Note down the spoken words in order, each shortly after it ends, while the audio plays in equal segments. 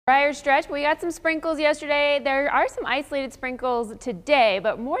Drier stretch, but we got some sprinkles yesterday. There are some isolated sprinkles today,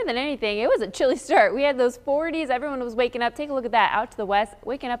 but more than anything, it was a chilly start. We had those 40s. Everyone was waking up. Take a look at that out to the west,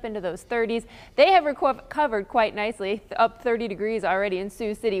 waking up into those 30s. They have recovered quite nicely, up 30 degrees already in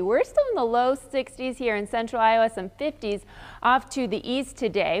Sioux City. We're still in the low 60s here in central Iowa, some 50s off to the east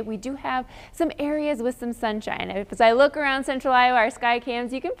today. We do have some areas with some sunshine. As I look around central Iowa, our sky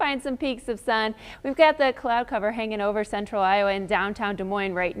cams, you can find some peaks of sun. We've got the cloud cover hanging over central Iowa and downtown Des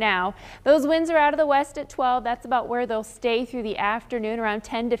Moines right now. Those winds are out of the west at 12. That's about where they'll stay through the afternoon, around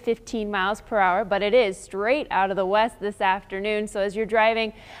 10 to 15 miles per hour, but it is straight out of the west this afternoon. So as you're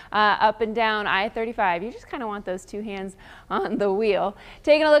driving up and down I-35, you just kind of want those two hands on the wheel.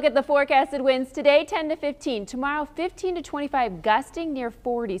 Taking a look at the forecasted winds today, 10 to 15. Tomorrow, 15 to 25, gusting near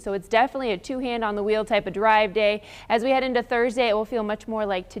 40. So it's definitely a two-hand on the wheel type of drive day. As we head into Thursday, it will feel much more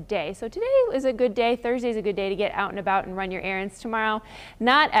like today. So today is a good day. Thursday is a good day to get out and about and run your errands. Tomorrow,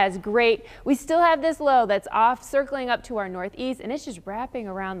 not as great. We still have this low that's off, circling up to our northeast, and it's just wrapping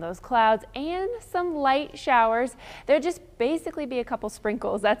around those clouds and some light showers. There'll just basically be a couple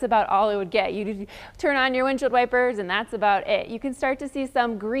sprinkles. That's about all it would get. You turn on your windshield wipers and that's about it. You can start to see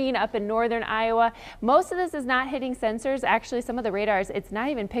some green up in northern Iowa. Most of this is not hitting sensors. Actually, some of the radars, it's not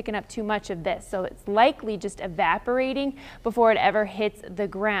even picking up too much of this. So it's likely just evaporating before it ever hits the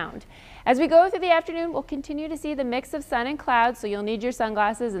ground. As we go through the afternoon, we'll continue to see the mix of sun and clouds, so you'll need your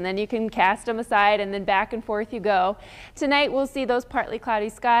sunglasses and then you can cast them aside and then back and forth you go. Tonight we'll see those partly cloudy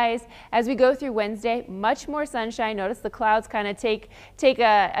skies. As we go through Wednesday, much more sunshine. Notice the clouds kind of take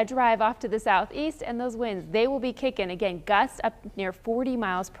a drive off to the southeast, and those winds, they will be kicking. Again, gusts up near 40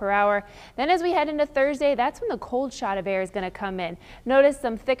 miles per hour. Then as we head into Thursday, that's when the cold shot of air is going to come in. Notice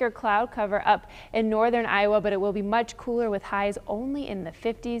some thicker cloud cover up in northern Iowa, but it will be much cooler with highs only in the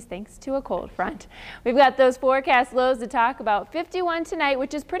 50s thanks to a cold front. We've got those forecast lows to talk about. 51 tonight,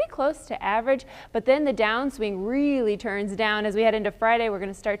 which is pretty close to average, but then the downswing really turns down. As we head into Friday, we're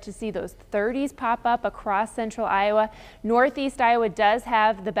going to start to see those 30s pop up across central Iowa. Northeast Iowa does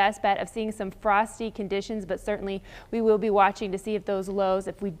have the best bet of seeing some frosty conditions, but certainly we will be watching to see if those lows,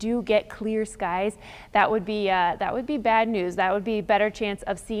 if we do get clear skies, that would be bad news. That would be better chance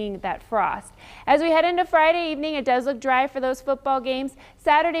of seeing that frost. As we head into Friday evening, it does look dry for those football games.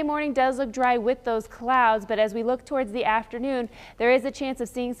 Saturday morning does look dry with those clouds, but as we look towards the afternoon, there is a chance of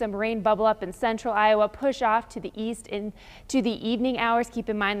seeing some rain bubble up in central Iowa, push off to the east into the evening hours. Keep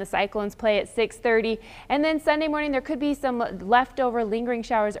in mind the cyclones play at 6:30, and then Sunday morning there could be some leftover lingering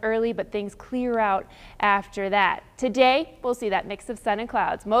showers early, but things clear out after that. Today we'll see that mix of sun and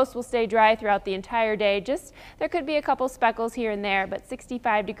clouds. Most will stay dry throughout the entire day. Just there could be a couple speckles here and there, but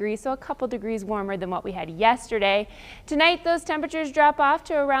 65 degrees, so a couple degrees warmer than what we had yesterday. Tonight those temperatures drop off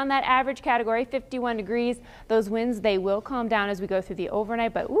to around that average category, 51 degrees. Those winds, they will calm down as we go through the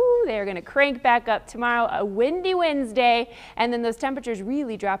overnight, but ooh, they are going to crank back up tomorrow, a windy Wednesday, and then those temperatures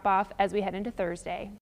really drop off as we head into Thursday.